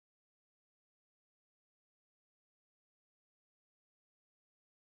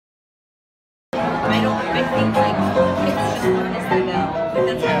I think like kids just learn as they go. But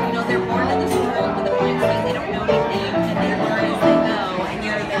that's how, you know, they're born in this world with a blank slate. They don't know anything, and they learn as they go. And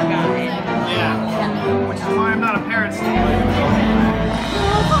you're their guide. Yeah. Which is why I'm not a parent still.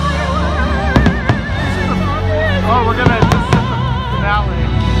 Oh, we're gonna just hit the finale.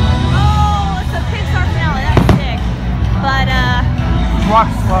 Oh, it's a Pixar finale. That's sick. But walk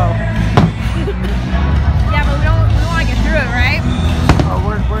slow. Yeah, but we don't want to get through it, right? Oh,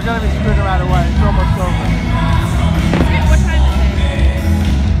 we're gonna be screwed no matter what. It's almost over. What time is it?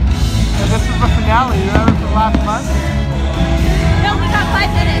 And this is the finale. You remember from last month? No, we got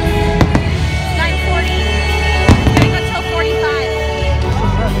 5 minutes. 9:40. We're gonna go till 45. This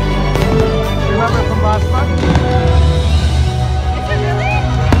is it. You remember from last month? Is it really?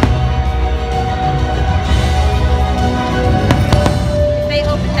 If they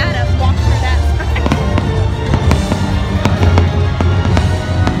open that up, walk through that.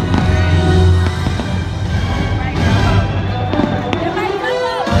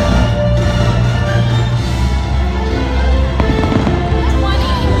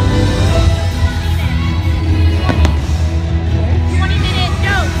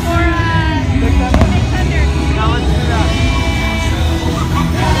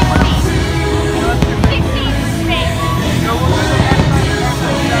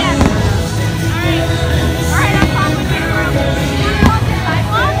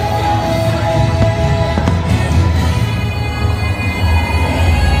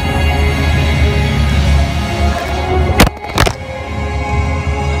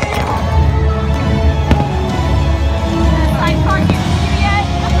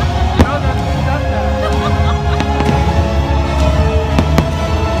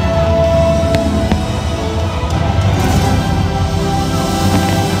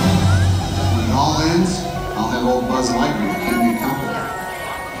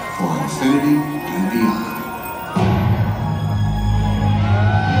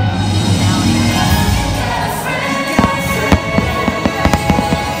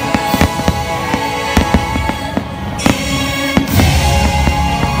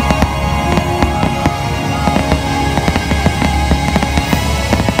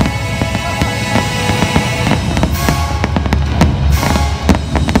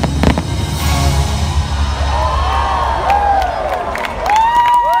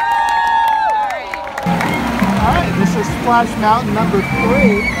 Splash Mountain number 3.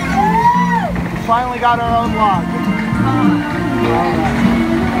 Finally got our own log. Right.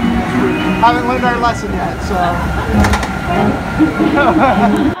 Haven't learned our lesson yet, so.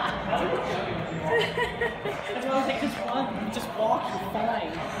 Just walk, you're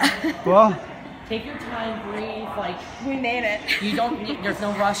fine. Well, take your time, breathe. Like We made it. you don't need. There's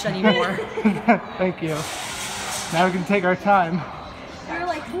no rush anymore. thank you. Now we can take our time. We were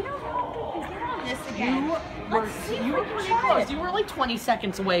like, we don't know if we get on this again. You were pretty close. You were like 20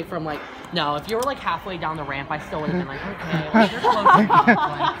 seconds away from like. No, if you were like halfway down the ramp, I still would have been like, okay, like, you're close.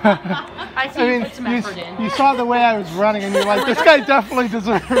 I see you put some effort in. You saw the way I was running, and you're like, this guy definitely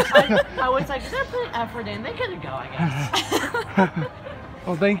deserves it. I was like, they're putting effort in. They couldn't go, I guess.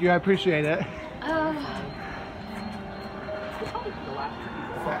 Well, thank you. I appreciate it.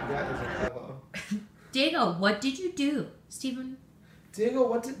 Diego, what did you do? Stephen? Diego,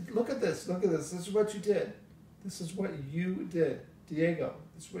 look at this. Look at this. This is what you did. This is what you did. Diego,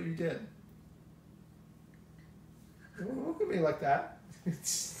 this is what you did. Don't look at me like that. You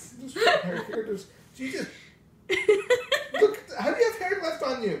just, look, how do you have hair left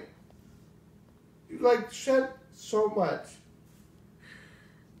on you? You like shed so much.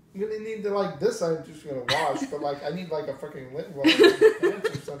 I'm gonna need to like this. I'm just gonna wash, but like I need like a freaking lint roll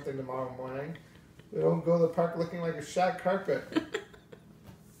or something tomorrow morning. We don't go to the park looking like a shag carpet.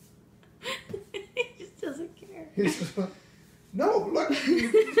 He just doesn't care. He's just, no, look, you're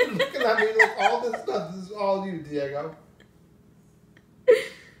looking at me like all this stuff. This is all you, Diego.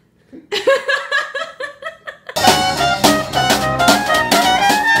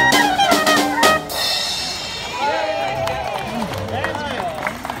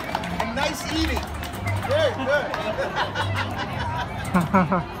 Nice eating. Very good.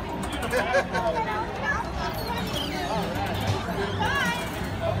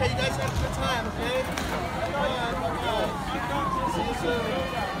 Okay, you guys have a good time, okay? See you soon.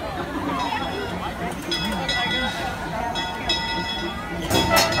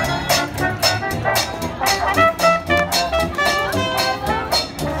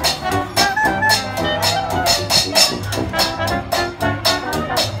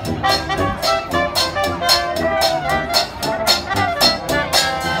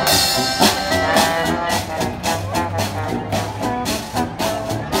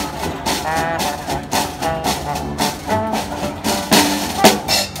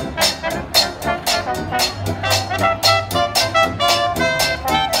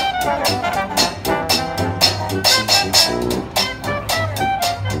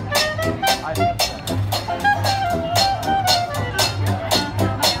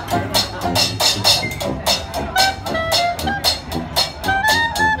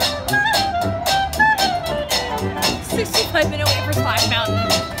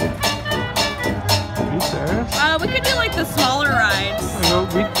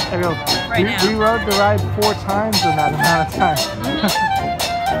 real. Right now. We rode the ride 4 times in that amount of time.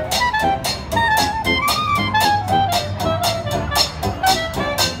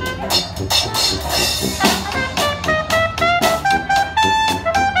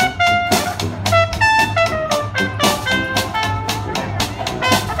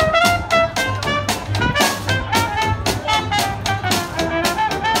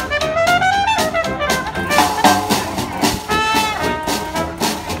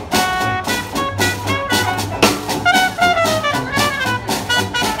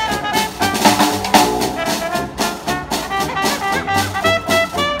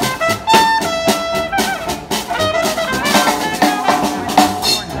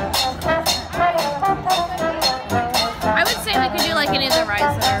 I would say we could do like any of the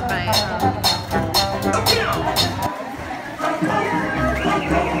rides that are by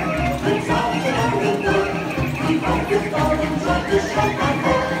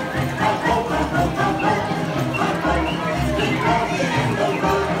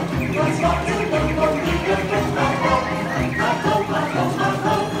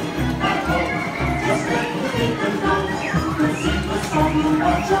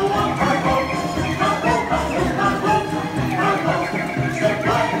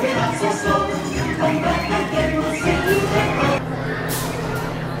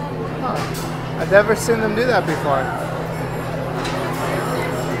I've never seen them do that before.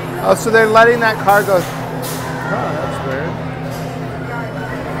 Oh, so they're letting that car go. Oh, that's weird.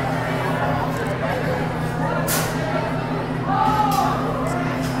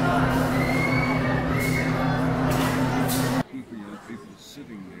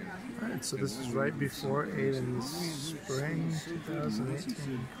 Alright, so this is right before Aidan's spring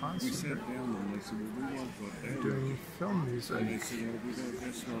 2018 concert. They're doing film music. And they said, well,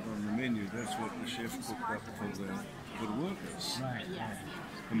 that's not on the menu. That's what the chef cooked up for the workers. Right.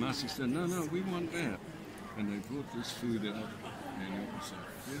 And Marcy said, no, we want that. And they brought this food out, and it was the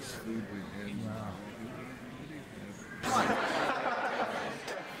best food we had. Wow.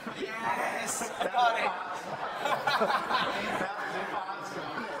 Yes, I got it.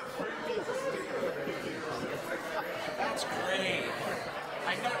 That's great.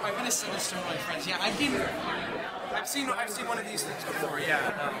 I'm gonna send this to one of my friends. Yeah, I've seen one of these things before. Yeah.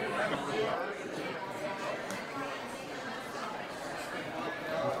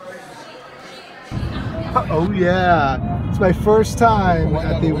 Oh yeah, it's my first time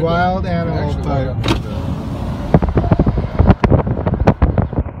at the Wild Animal Park.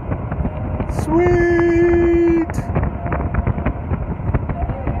 Sweet!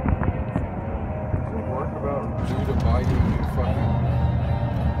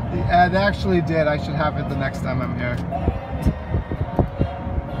 It actually did. I should have it the next time I'm here.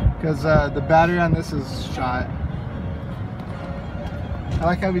 Because the battery on this is shot. I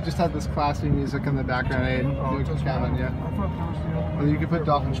like how we just had this classy music in the background. Kevin, yeah. Well, you can put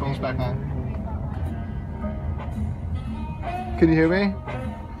Dolphin Shoals back on. Can you hear me?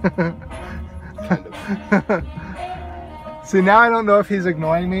 Kind of. See, now I don't know if he's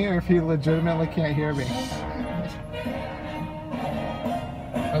ignoring me or if he legitimately can't hear me.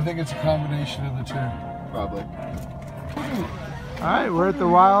 I think it's a combination of the two. Probably. Alright, we're at the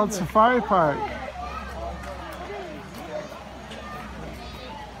Wild Safari Park.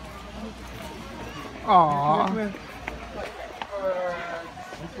 Aww.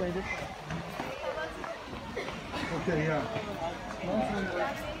 Okay, yeah.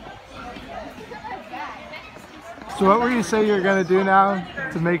 So what were you saying you're gonna do now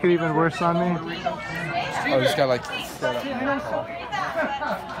to make it even worse on me? Oh, just got like set up.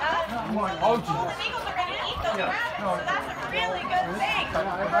 Eagles are going to eat those rabbits, so that's a really good thing for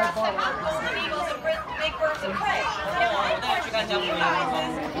us to have golden eagles and big birds of prey. Now, my question to you guys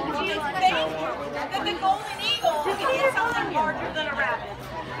is, do you think that the golden eagle can eat something larger than a rabbit?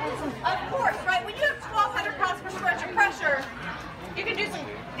 Of course, right? When you have 1,200 pounds per square inch of pressure, you can do some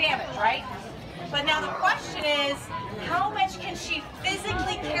damage, right? But now the question is, how much can she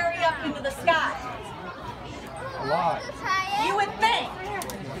physically carry up into the sky? A lot. You would think,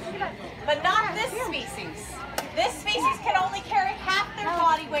 but not this species. This species can only carry half their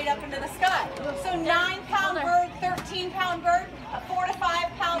body weight up into the sky. So 9-pound bird, 13-pound bird, a 4 to 5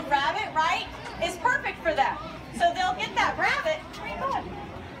 pound rabbit, right, is perfect for them. So they'll get that rabbit, where are you going?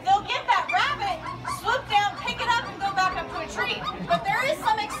 They'll get that rabbit, swoop down, pick it up, and go back up to a tree. But there is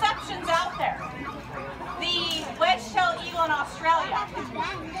some exceptions out there. The wedge-tailed eagle in Australia,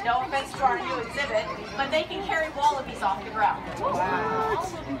 no offense to our new exhibit, but they can carry wallabies off the ground.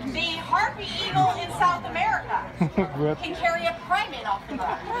 The harpy eagle in South America can carry a primate off the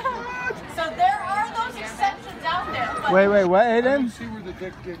ground. So there are those exceptions out there. Wait, what, Aidan? See where the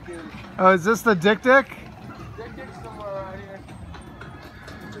Dik Dik is. Oh, is this the Dik Dik? Dik Dik's somewhere around here.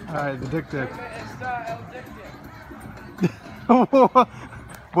 Alright, the Dik Dik. Esta Dik Dik.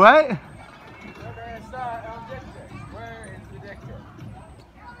 What? Esta Dik Dik. Where is the Dik Dik?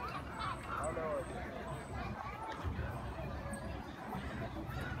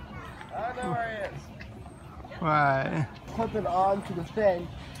 I know where he is. Right. Clip it onto the thing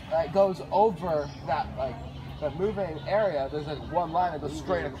that goes over that that moving area. There's like one line that goes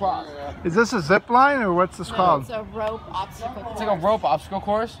straight across. Is this a zip line or what's this called? It's a rope obstacle course. It's like a rope obstacle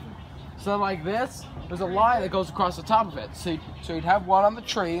course. So like this, there's a line that goes across the top of it. So you'd have one on the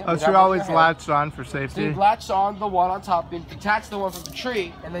tree. Oh, so you're always latched on for So safety? you'd latch on the one on top, you'd detach the one from the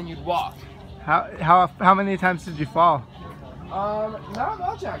tree, and then you'd walk. How many times did you fall? Not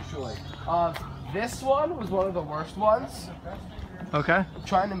much actually. This one was one of the worst ones. Okay.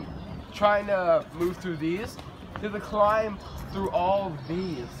 Trying to move through these. You have to climb through all of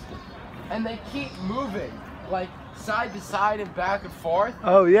these, and they keep moving like side to side and back and forth.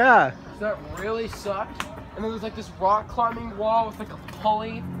 Oh yeah. So that really sucked. And then there's like this rock climbing wall with like a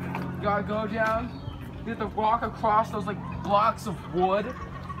pulley. You gotta go down. You have to walk across those like blocks of wood.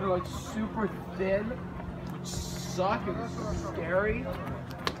 They're like super thin, which suck and scary.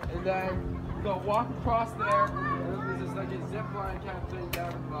 And then you go walk across there, and then there's this like a zip line kind of thing down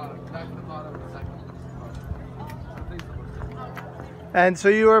at the bottom. Back to the bottom of the second. And so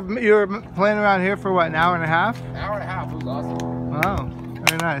you were playing around here for what, an hour and a half? An hour and a half. It was awesome. Wow,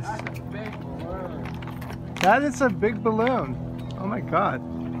 very nice. That's a big balloon. That is a big balloon. Oh my god.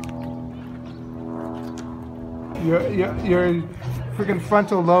 Your freaking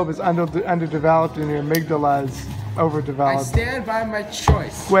frontal lobe is underdeveloped and your amygdala is overdeveloped. I stand by my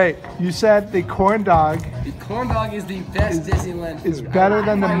choice. Wait, you said the corn dog The corn dog is the best Disneyland food. is better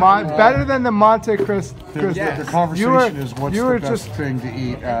than the Monte Cristo. Yes. The conversation is what's you the were best just- thing to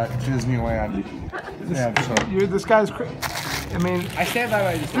eat at Disneyland. Yeah, so. This guy's I mean, I stand by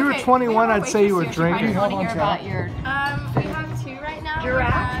my if you were 21, I'd say you were drinking. I want to hear about your... We have two right now.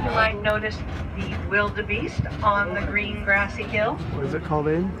 Giraffe, you might notice the wildebeest on the green grassy hill. What is it called,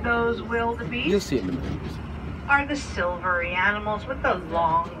 Aidan? Those wildebeest You'll see it in the movies. are the silvery animals with the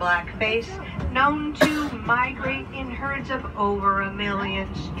long black face, known to migrate in herds of over 1 million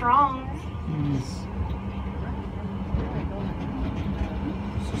strong.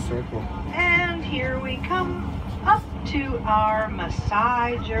 It's a circle. And here we come up to our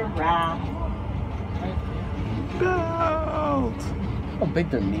Maasai giraffe. How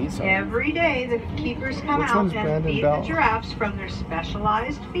big their knees are. Every day, the keepers come Which out one's and Brandon feed Bell? the giraffes from their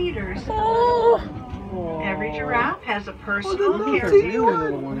specialized feeders. Every giraffe has a personal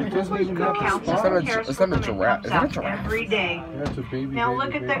caretaker who counts It's on not a cares it's for not a them and giraffe. comes Is that a out giraffe? every day. That's a baby. Now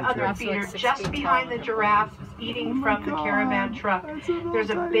look at the other feeder just behind the giraffe eating from the caravan truck.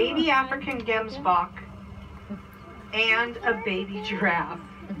 There's a baby African gemsbok and a baby giraffe.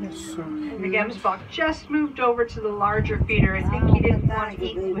 The gemsbok just moved over to the larger feeder. I think he didn't want to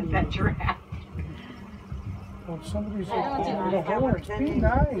eat with that giraffe. Oh, somebody's be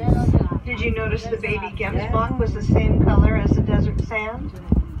nice. Did you notice the baby gemsbok was the same color as the desert sand?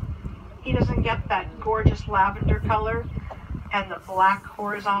 He doesn't get that gorgeous lavender color and the black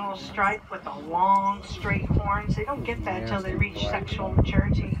horizontal stripe with the long straight horns. They don't get that until they reach sexual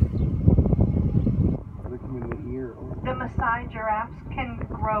maturity. The Maasai giraffes can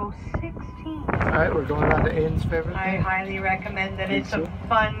grow 16. Alright, we're going on to Aidan's favorite I thing. highly recommend that. It's a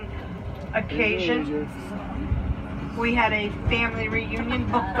fun occasion. We had a family reunion,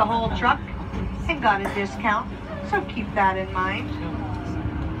 booked the whole truck, and got a discount. So keep that in mind.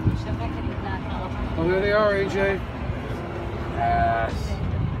 Oh, there they are, AJ. Yes.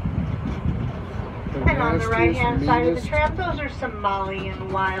 And on the right-hand side of the tram, those are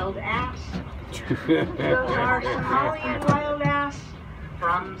Somalian wild ass. Those are Somalian wild ass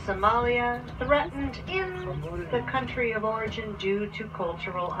from Somalia, threatened in the country of origin due to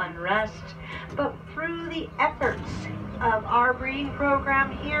cultural unrest. But through the efforts of our breeding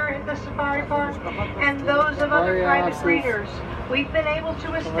program here at the Safari Park and those of other private breeders, we've been able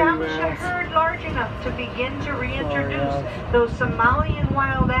to establish a herd large enough to begin to reintroduce those Somalian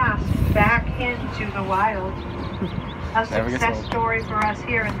wild ass back into the wild. A success story for us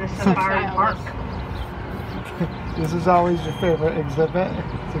here in the Safari Park. This is always your favorite exhibit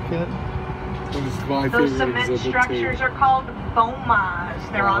as a kid. Those cement structures are called bomas.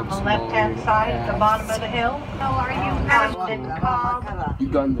 They're on the left-hand side at the bottom of the hill. How are you, Captain Cobb?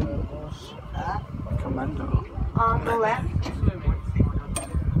 Ugandan. Commando. On the left.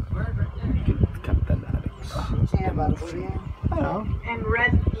 Hello. And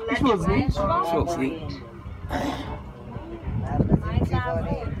red legendary.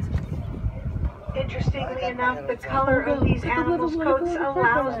 Interestingly enough, the color of these animals' coats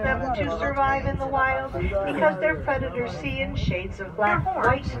allows them to survive in the wild because their predators see in shades of black,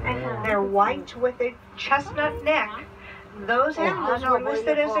 white, and they're white with a chestnut neck. Those animals were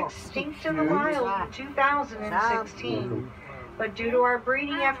listed as extinct in the wild in 2016. But due to our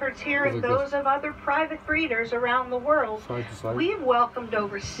breeding efforts here and those of other private breeders around the world, we've welcomed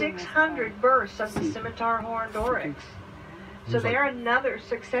over 600 births of the Scimitar horned Oryx. So they're another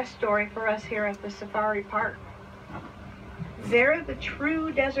success story for us here at the safari park. They're the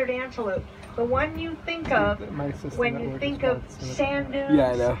true desert antelope, the one you think of when you think of sand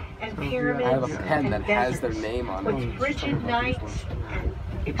dunes and pyramids. I have a pen that has their deserts. name on With it. frigid nights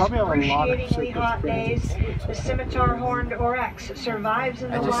and excruciatingly hot days, the Scimitar horned Oryx survives in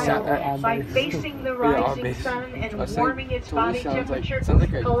the wild by facing the rising sun and warming its body temperature,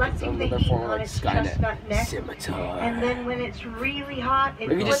 collecting the heat on its chestnut neck. And then when it's really hot, it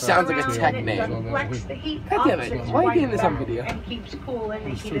flips around and it deflects the heat off its white back and keeps cool in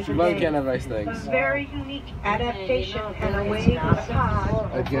the heat of the day. A very unique adaptation and a way to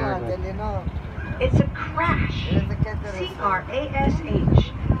survive. It's a crash.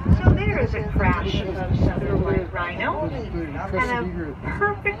 C-R-A-S-H. So there is a crash of southern white rhino, and a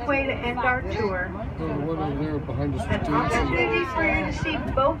perfect way to end our tour. An opportunity for you to see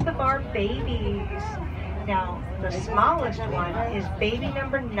both of our babies. Now, the smallest one is baby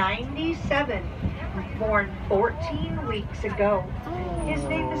number 97, born 14 weeks ago. His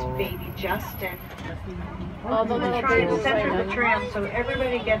name is Baby Justin. I'm going to try and center the tram so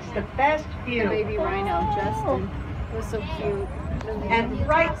everybody gets the best view. Baby Rhino, Justin. It was so cute. And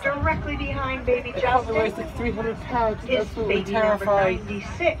right directly behind Baby Justin weighs like 300 pounds. is baby number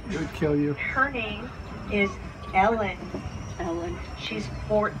 96. It would kill you. Her name is Ellen. She's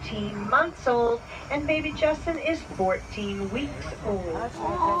 14 months old, and Baby Justin is 14 weeks old.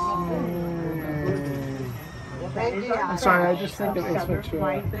 I'm sorry, I just think it was Southern for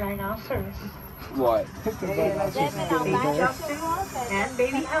white rhinoceros. What? Baby Justin and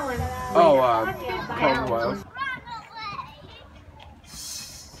Baby Ellen. Cold Wild.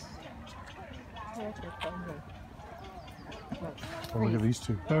 Oh, look at these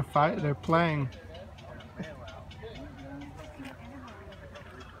two. They're playing.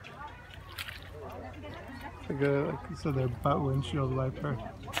 Like you said, their butt windshield wiper.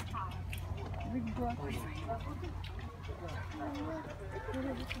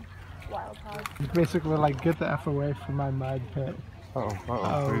 Basically, like, get the F away from my mud pit. Wait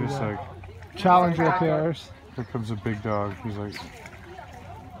a sec. Challenger appears. Here comes a big dog. He's like...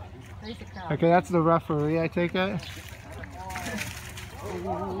 Okay, that's the referee, I take it?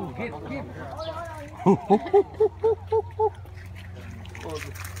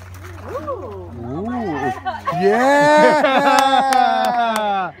 Yeah!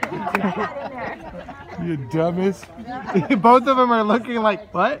 You dumbass. Both of them are looking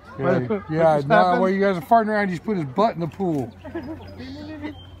like, what? Yeah, now while you guys are farting around, he's put his butt in the pool.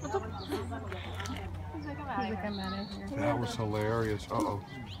 That was hilarious. Uh-oh.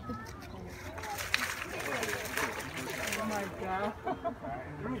 Oh my god.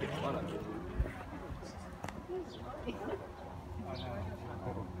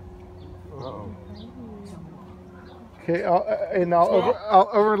 Uh-oh. Okay, I'll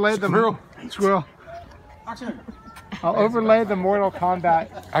overlay the squirrel. I'll overlay the Mortal Kombat.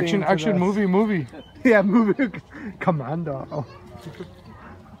 Action, movie. Yeah, movie. Commando.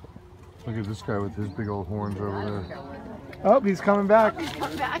 Look at this guy with his big old horns over there. Oh, he's coming back.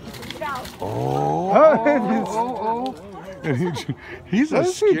 Oh. He's a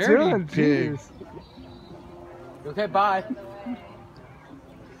scaredy pig. Okay, bye.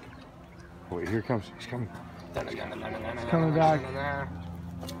 Wait, here comes. He's coming. He's coming back.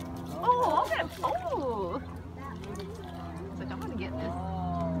 Oh, I'm gonna. It's like, I'm gonna get this.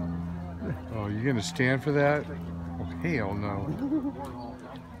 Oh, you gonna stand for that? Oh, hell no.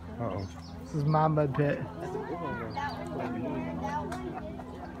 Uh-oh. This is my mud pit.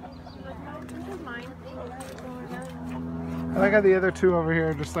 And I got the other two over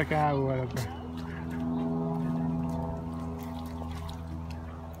here, just like, whatever.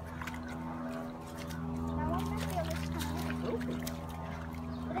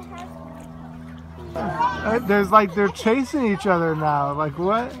 There's like, they're chasing each other now. Like,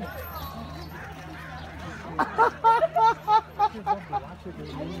 what?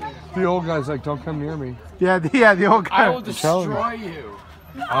 The old guy's like, don't come near me. Yeah, the old guy. I will destroy you.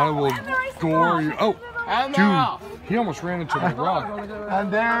 I will gore you. Oh, And dude, he almost ran into the rock.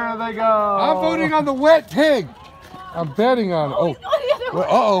 And there they go. I'm voting on the wet pig. I'm betting on it. Oh,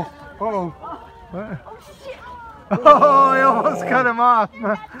 uh-oh. What? Oh, he almost cut him off.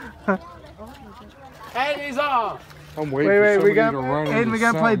 And he's off. I'm waiting for somebody to run in Aiden, we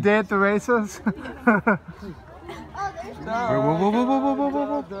gotta play Day at the Races. Whoa, whoa, whoa, whoa, whoa, whoa,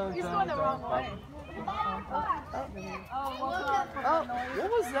 whoa, whoa. He's going the wrong way. What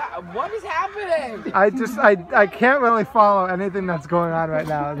was that? What is happening? I can't really follow anything that's going on right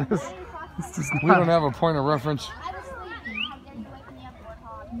now. This is We don't have a point of reference.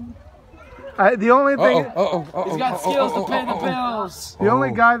 The only thing. He's got skills to pay the bills. The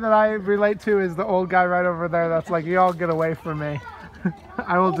only guy that I relate to is the old guy right over there. That's like, y'all get away from me.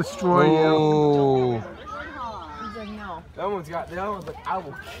 I will destroy you. That one's got. The other one's like, I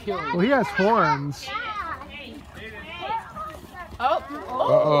will kill you. Well, he has horns. Oh.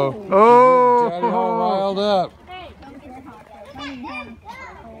 Oh. Daddy all riled up.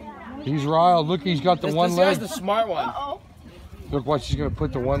 He's riled. Look, he's got the one leg. This guy's the smart one. Look, watch, he's gonna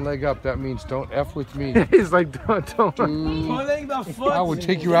put the one leg up. That means don't F with me. He's like, don't. Putting the foot. I would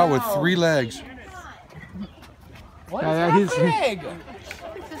take you out with 3 legs. What is happening?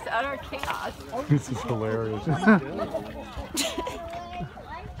 This is utter chaos. This is hilarious. This is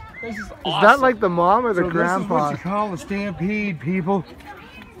Is awesome. that like the mom or the grandpa? This is what you call a stampede, people.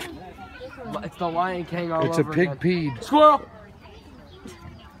 It's the Lion King all It's a over pig again. peed. Squirrel.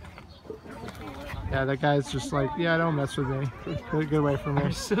 Yeah, that guy's just like, yeah, don't mess with me. Get away from me.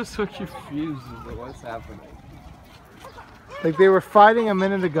 I'm so confused as to what's happening. Like they were fighting a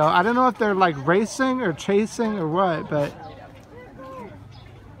minute ago. I don't know if they're like racing or chasing or what, but.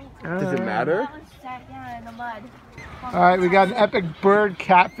 Does it matter? Yeah, in the mud. All right, we got an epic bird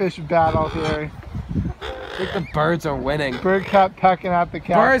catfish battle here. I think the birds are winning. Bird cat pecking out the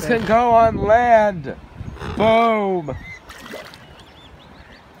catfish. Birds can go on land. Boom.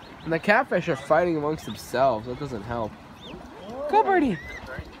 And the catfish are fighting amongst themselves. That doesn't help. Go, Birdie.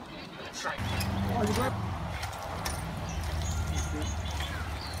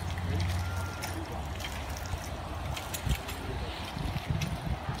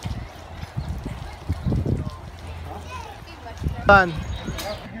 Done.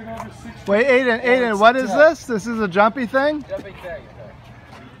 Wait, Aiden, what is this? This is a jumpy thing? Jumping thing.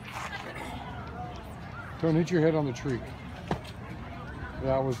 Don't hit your head on the tree.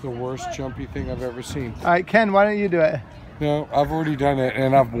 That was the worst jumpy thing I've ever seen. All right, Ken, why don't you do it? No, I've already done it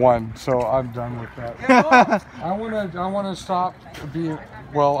and I've won, so I'm done with that. I wanna stop being.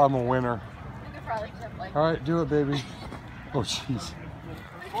 Well, I'm a winner. All right, do it, baby. Oh, jeez.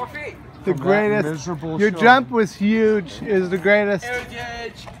 4 feet. The greatest. Miserable Your show. jump was huge. It was the greatest. It was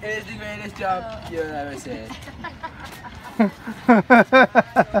huge. It is the greatest jump you've ever seen.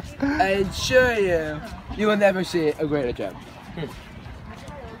 I assure you, you will never see a greater jump.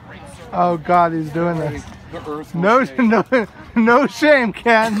 Oh God, he's doing this. The earth No, will shake. no shame,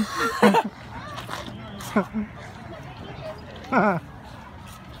 Ken.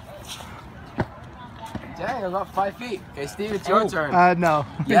 Dang, about 5 feet. Okay, Steve, it's your turn. No.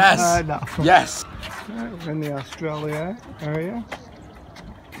 Yes. No. Yes. We're in the Australia area.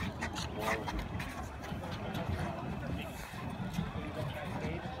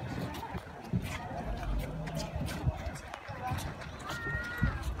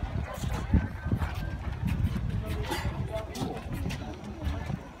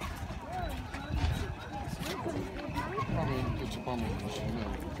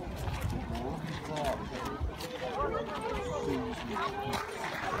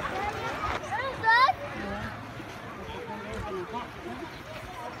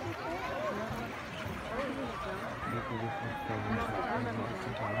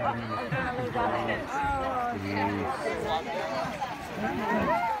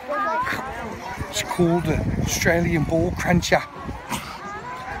 It's called the Australian Ball Cruncher.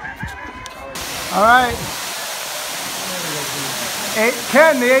 All right.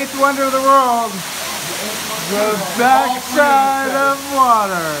 Ken, the 8th wonder of the world. The backside of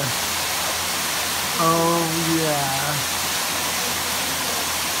water. Oh yeah.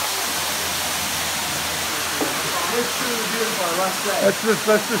 Let's just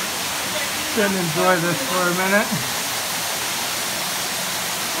sit and enjoy this for a minute.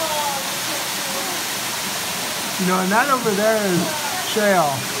 You know, and that over there is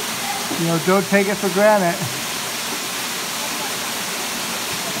shale. You know, don't take it for granted.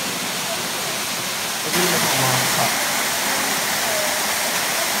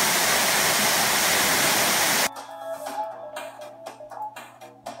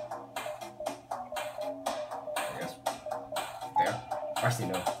 Actually,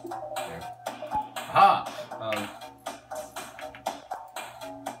 no. There. Aha!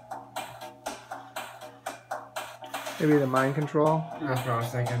 Maybe the mind control. That's what I was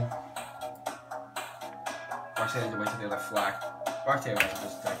thinking. Or say to wait till the other flag. Or say wait till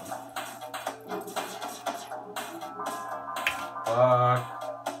just take them. Fuck.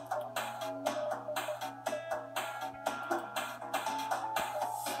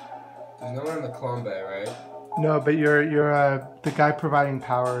 There's no one in the clone bay, right? No, but you're the guy providing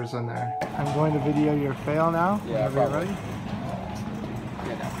power is in there. I'm going to video your fail now. Yeah, whenever you're ready.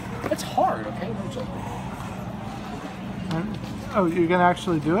 Yeah, no. It's hard, okay? No joking. Oh, you're gonna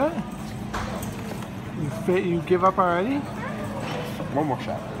actually do it? You give up already? One more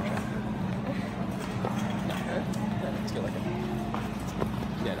shot. Let's get like a...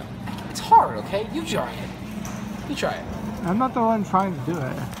 Yeah, no. It's hard, okay? You try it. You try it. I'm not the one trying to do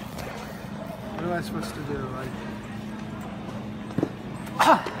it. What am I supposed to do? Like,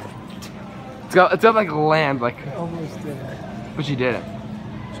 It's got like land, like. Almost did it. But you did it.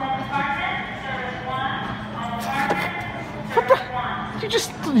 You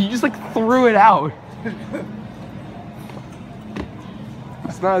just like threw it out.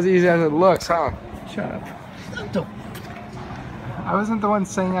 It's not as easy as it looks, huh? Shut up. I wasn't the one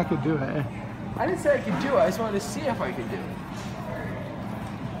saying I could do it. I didn't say I could do it. I just wanted to see if I could do it.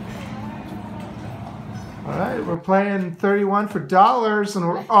 All right, we're playing 31 for dollars, and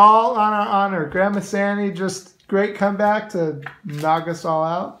we're all on our honor. Grandma Sandy, just great comeback to knock us all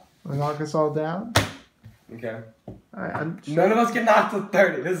out, or knock us all down. Okay. All right, None of us can knock till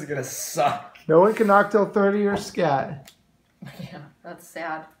 30. This is gonna suck. No one can knock till 30 or scat. Yeah, that's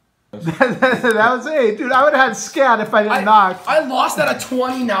sad. That was it, dude. I would have had scat if I didn't knock. I lost at a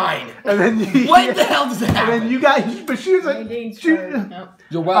 29. And then What the hell does that happen? And then you got, but she was like, You're welcome.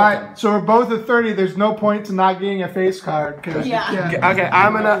 All right, so we're both at 30. There's no point to not getting a face card. Yeah. Okay,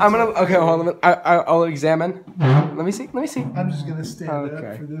 I'm gonna. Okay, hold on. I'll examine. Let me see. I'm just gonna stand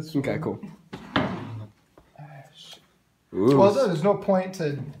up for this one. Okay, cool. Well, no, there's no point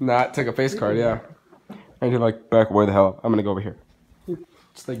to not take a face card. Yeah. I need to like back away the hell up. I'm gonna go over here.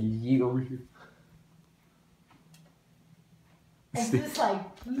 Just like yeet over here. It's just like.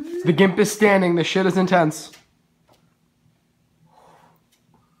 The gimp is standing. The shit is intense.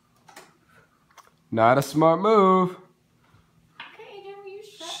 Not a smart move. Okay, then you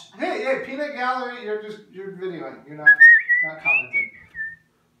shut. Hey, Peanut Gallery, you're videoing. You're not commenting.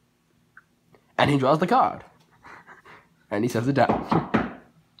 And he draws the card. And he sets it down.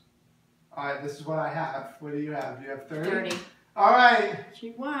 All right, this is what I have. What do you have? You have 30? 30. All right. She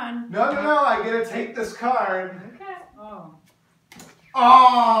won. No, I get to take this card. Okay. Oh.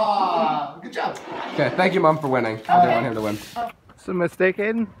 Oh, good job. Okay, thank you, Mom, for winning. I didn't want him to win. It's a mistake,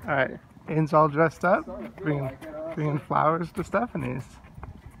 Aiden. All right, Aiden's all dressed up, bringing flowers to Stephanie's.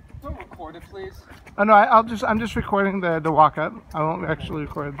 Don't record it, please. Oh no, I'm just recording the walk up. I won't actually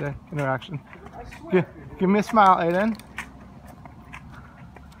record the interaction. Give me a smile, Aiden.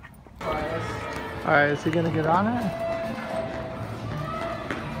 All right, is he gonna get on it?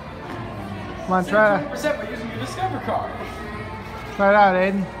 Come on, try it. 20% by using your Discover card. Try it out,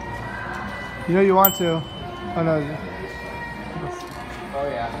 Aiden. You know you want to. Oh no. Oh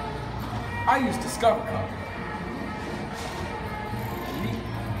yeah. I use Discover card.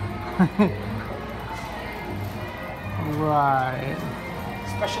 Right.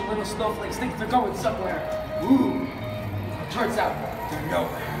 Special little snowflakes think they're going somewhere. Ooh. Turns out they're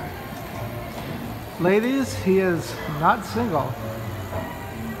nowhere. Ladies, he is not single.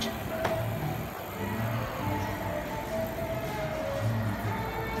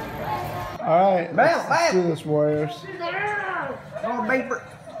 Alright, let's do this, Warriors. Oh, baby.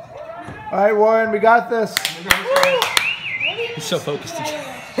 Alright, Warren, we got this. He's so focused.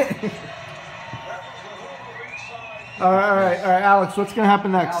 Alright, Alex, what's going to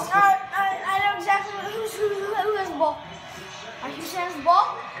happen next? I know exactly who has the ball. Houston has the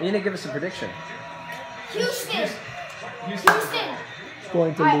ball? You need to give us a prediction. Houston. It's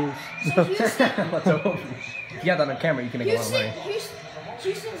going to lose. Houston. Let's hope. If you got that on camera, you can make a lot of money.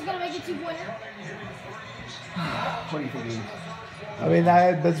 Houston's going to make it 2-pointer. What do you think? I mean,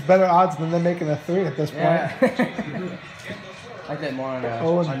 that's better odds than them making a 3 at this point. Yeah. I did more on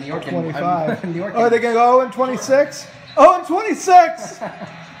New York 25. New York Oh, they're going to go 0-26?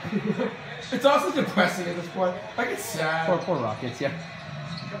 0-26! It's also depressing at this point. Like, it's sad. Poor Rockets, yeah.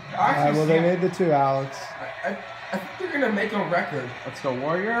 Well, they made the 2, Alex. I think they're going to make a record. Let's go,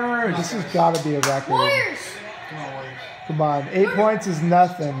 Warriors. This has got to be a record. Warriors! Come on, 8 points is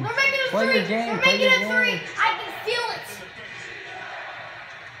nothing. We're making a 3. Play your game. We're making a 3. I can feel it.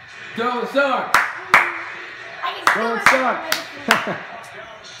 Don't suck. I can feel Don't it. suck.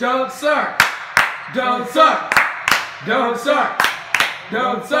 Don't suck. Don't suck. Don't suck.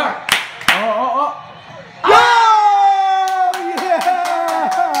 Don't suck. Oh. Oh,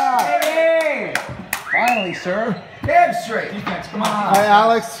 yeah! Hey! Finally, defense, sir. Damn straight. Defense, come on. All right,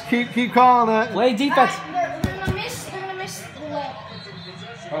 Alex, keep calling it. Play defense. They're gonna miss. They're gonna miss the leg.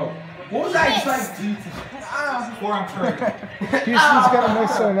 Oh. What was that? Just like, before I'm turning. Houston's gonna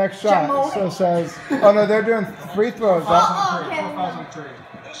miss their next shot. So it says, oh no, they're doing free throws. Okay.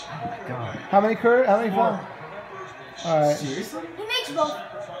 God. How many fouls? All right. Seriously? He makes both.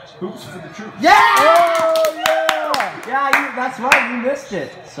 Hoops for the troops. Yeah! Oh yeah! Yeah, that's right. You missed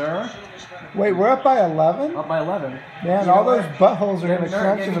it, sir. Wait, we're up by 11? Up by 11. Man, all those buttholes are gonna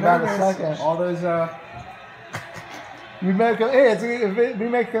crunch in about a second. All those We make we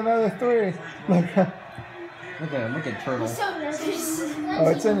make another 3. Look at Turtle. He's so nervous. Oh,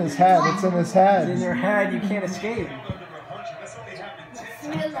 it's in his head. It's in his head. It's in your head. You can't escape.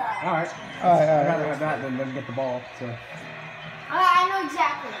 All right. I'd rather have that than them get the ball. So. I know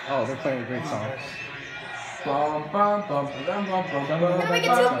exactly. Oh, they're playing a great song. We're gonna make it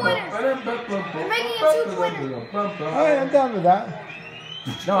 2-pointer. We're making it 2-pointer. All right, I'm down with that.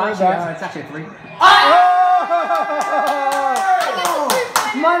 No, actually, it's actually 3.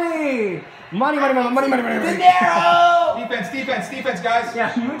 Money! Money! Dinero! Defense, guys.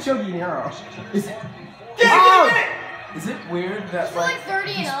 Yeah, mucho dinero. Is it weird that like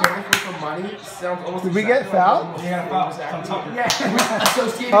 30 he's and paying for some money? Sounds almost. Did we get fouled? You got a foul. On top of it.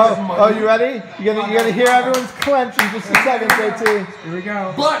 Yeah. Oh, you ready? You're gonna hear everyone's clench in just a second, JT. Here we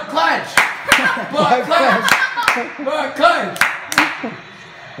go. Blood clench. Blood clench. Blood clench.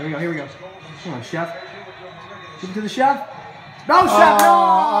 Here we go. Come on, chef. Give it to the chef. No, chef.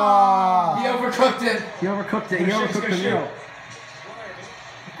 No. He overcooked it. He overcooked the meal.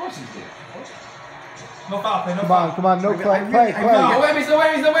 Of course he did. No foul play, Come on, no play. No whammies.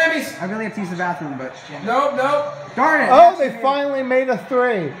 I really have to use the bathroom, but... Nope. Darn it. Oh, they finally made a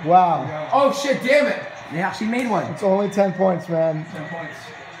 3. Wow. Oh, shit, damn it. They actually made one. It's only 10 points, man. 10 points.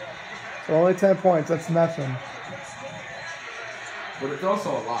 It's only 10 points. That's nothing. But it's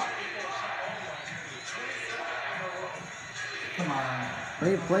also a lot. Come on.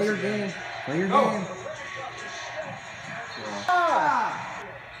 Play your game. Play your game.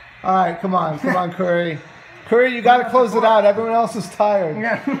 All right, come on, Curry. Curry, you got to close it out. Everyone else is tired.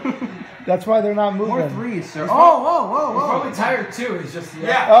 Yeah. That's why they're not moving. More threes, sir. Whoa. He's probably tired too. It's just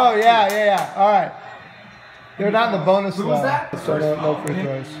Oh yeah. All right. They're not in the bonus Who was that? So no free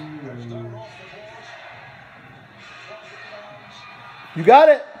throws. You got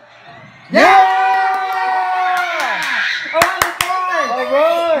it. Yeah! All right.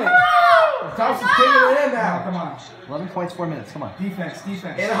 Thompson's taking it in now. Come on. 11 points, 4 minutes. Come on. Defense. Hit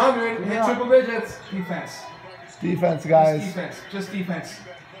 100. Hit triple digits. Defense, guys. Just defense.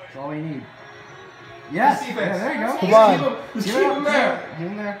 That's all we need. Yes. Just defense. Yeah, there you go. Come on. Just keep him there. Get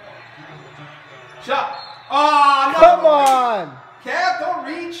him there. Shot. Oh, no. Come on. Cap, don't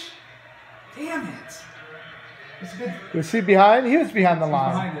reach. Damn it. It's good. Was he behind? He was behind the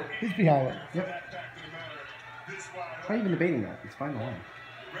line. Behind it. He's behind it. Yep. Why are you even debating that? It's fine the line.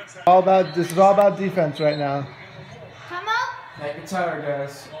 This is all about defense right now. Come up. Make it tired,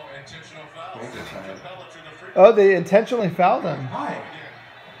 guys. Oh, they intentionally fouled him. Why?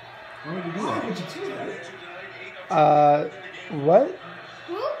 Why would you do that? Why would you do that? What?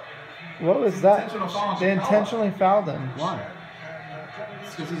 Who? What was that? Intentional foul on They Capella. intentionally fouled him. Why?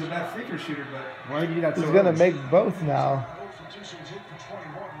 It's because he's a bad free throw shooter, but Why would you do that? He's so gonna early? make both now.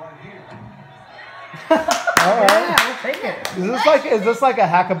 All right. Yeah, we'll take it. Is this like a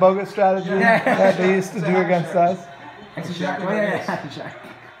hack-a-bogus strategy that they used to do against us? Hack-a-shack.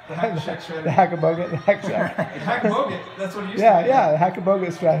 the hack-a-shack strategy. The hack-a-bogus, the hack-shack. Hack-a-bogus, that's what he used to do. Yeah, the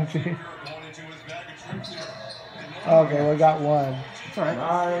hack-a-bogus strategy. Okay, we got one. It's alright.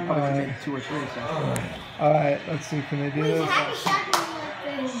 Probably make 2 or 3. So. All right, let's see. Can they do Wait, this? Hack-a-shack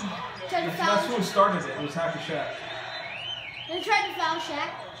tried to foul. That's who started it. It was hack-a-shack. They tried to foul Shaq.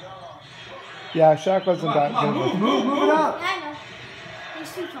 Yeah, Shaq wasn't that good. Move it up. Yeah, I know.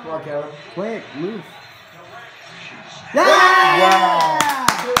 He's too tall. Come on, Kevin. Play it. Move. Wow.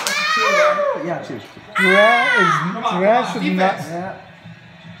 Yeah, 2. Durant should not. Yeah.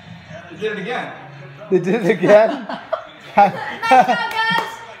 They did it again. They did it again. Nice job, guys.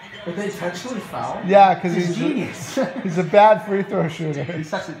 But they intentionally fouled? Yeah, because He's a genius. He's a bad free throw shooter. He's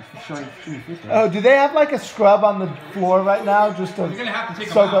such a shooting free throw. Oh, do they have like a scrub on the floor right now just to You're going to have to take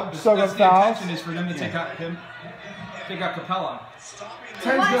him soak out. up fouls? The intention is for them to take out him. Take out Capella.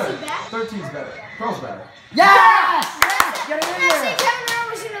 10's good. 13's better. 12's better. Yes! Get it in Did I there. say Kevin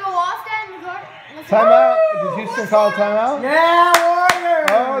Durant was going to go off that in the court? Timeout? Did Houston call a timeout? Yeah, Warriors!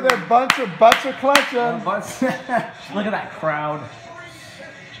 Oh, their butts are clenching. Look at that crowd.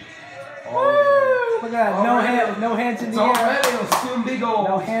 Look at that. No hands in the air. Already, it'll soon be gold.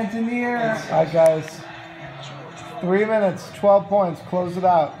 No hands in the air. All right, guys. 3 minutes, 12 points. Close it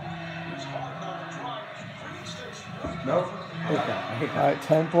out. Nope. I hate that. All right,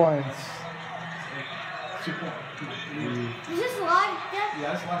 10 points. Is this live?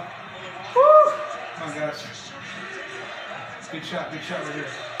 Yeah, it's live. Woo! Come on, guys. Big shot right here.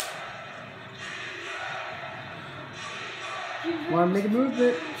 Want to make a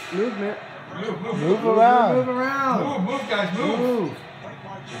movement. Move around. Move around. Move, guys, move.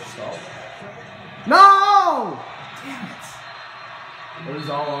 No! Damn it. It was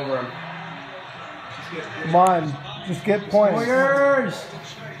all over him. Come on, just get points. Warriors!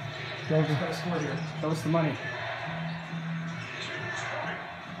 Go. Show us the money.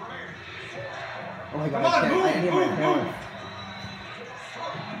 Oh my God! Come on, move.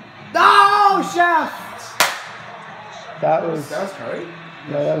 No, Chef! That was great.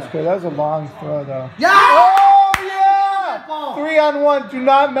 Yeah, that was good. That was a long throw, though. Yeah! Oh, yeah! 3-on-1. Do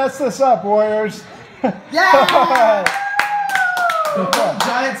not mess this up, Warriors. Yeah!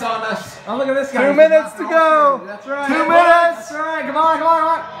 Giants on us. Oh, look at this guy. 2 minutes to go. That's right. 2 minutes. That's right. Come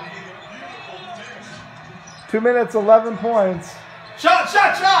on. 2 minutes, 11 points. Shot!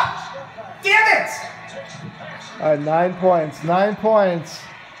 Damn it! All right, 9 points. 9 points.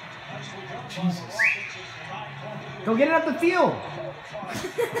 Jesus. Go get it up the field.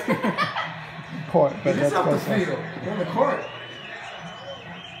 Court, but It's that's up the close enough. field. We're in the court.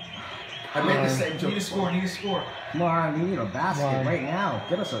 I made this same. Need to score. Come on, we need a basket right now.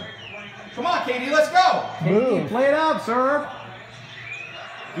 Get us a. Come on, Katie, let's go. Katie, play it up, sir.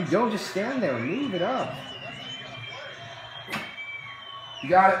 You don't just stand there. Move it up. You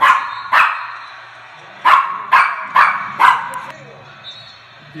got it.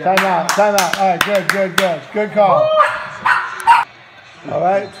 Time out. All right, good call. All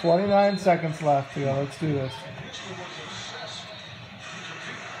right, 29 seconds left. Yeah, let's do this.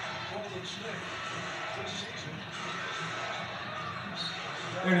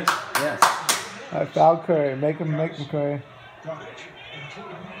 There it is. Yes. All right, foul Curry. Make him Curry.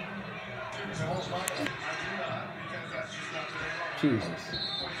 Jesus.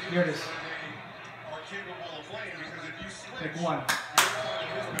 Here it is. Pick one.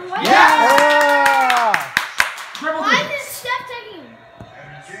 Yeah! Why is Steph taking?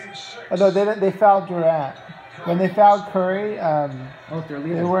 Oh, no, they didn't. They fouled Durant. When they fouled Curry, They're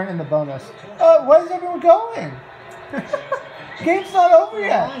leaving. they weren't in the bonus. Oh, where's everyone going? Game's not over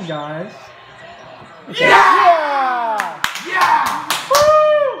yet. Come on, guys. Yeah!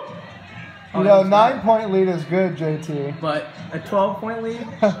 Woo! You know, 9-point lead is good, JT. But a 12-point lead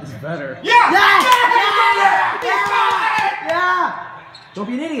is better. Yeah! Don't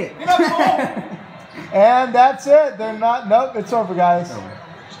be an idiot. And that's it. They're not. Nope, it's over, guys.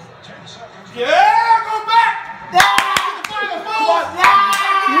 Yeah! Go back! Yeah! Come on! Yeah!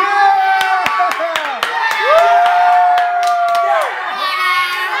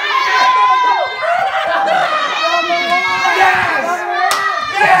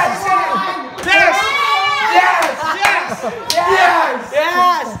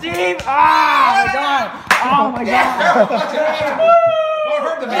 Yes, Steve! Oh my God! Don't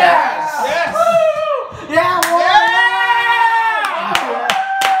hurt the man. Yes! Yeah,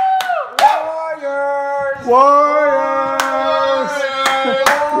 Warriors!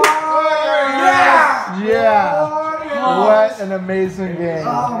 Yeah! What an amazing game.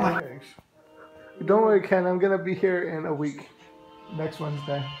 Oh my. Don't worry, Ken. I'm going to be here in a week. Next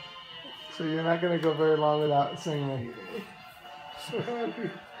Wednesday. So you're not going to go very long without seeing me. So happy.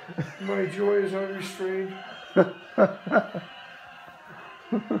 My joy is unrestrained.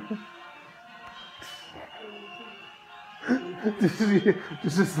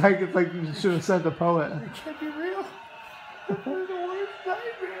 This is like it's like you should have sent the poet. It can't be real. The worst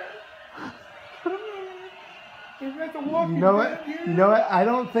nightmare. You know what? You know what? I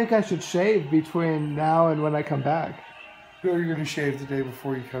don't think I should shave between now and when I come back. No, you're gonna shave the day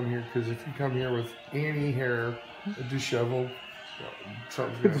before you come here, because if you come here with any hair disheveled,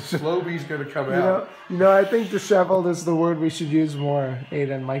 Slowby's gonna come out. You know, I think disheveled is the word we should use more,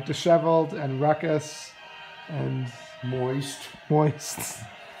 Aidan. Like disheveled and ruckus and moist.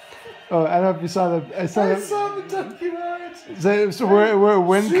 Oh, I don't know if you saw the. I saw the document. So we're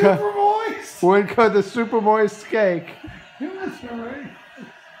Winco. Super moist. Winco, the super moist cake. That's right.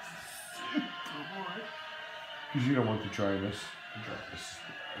 Because you don't want to try this. Try this.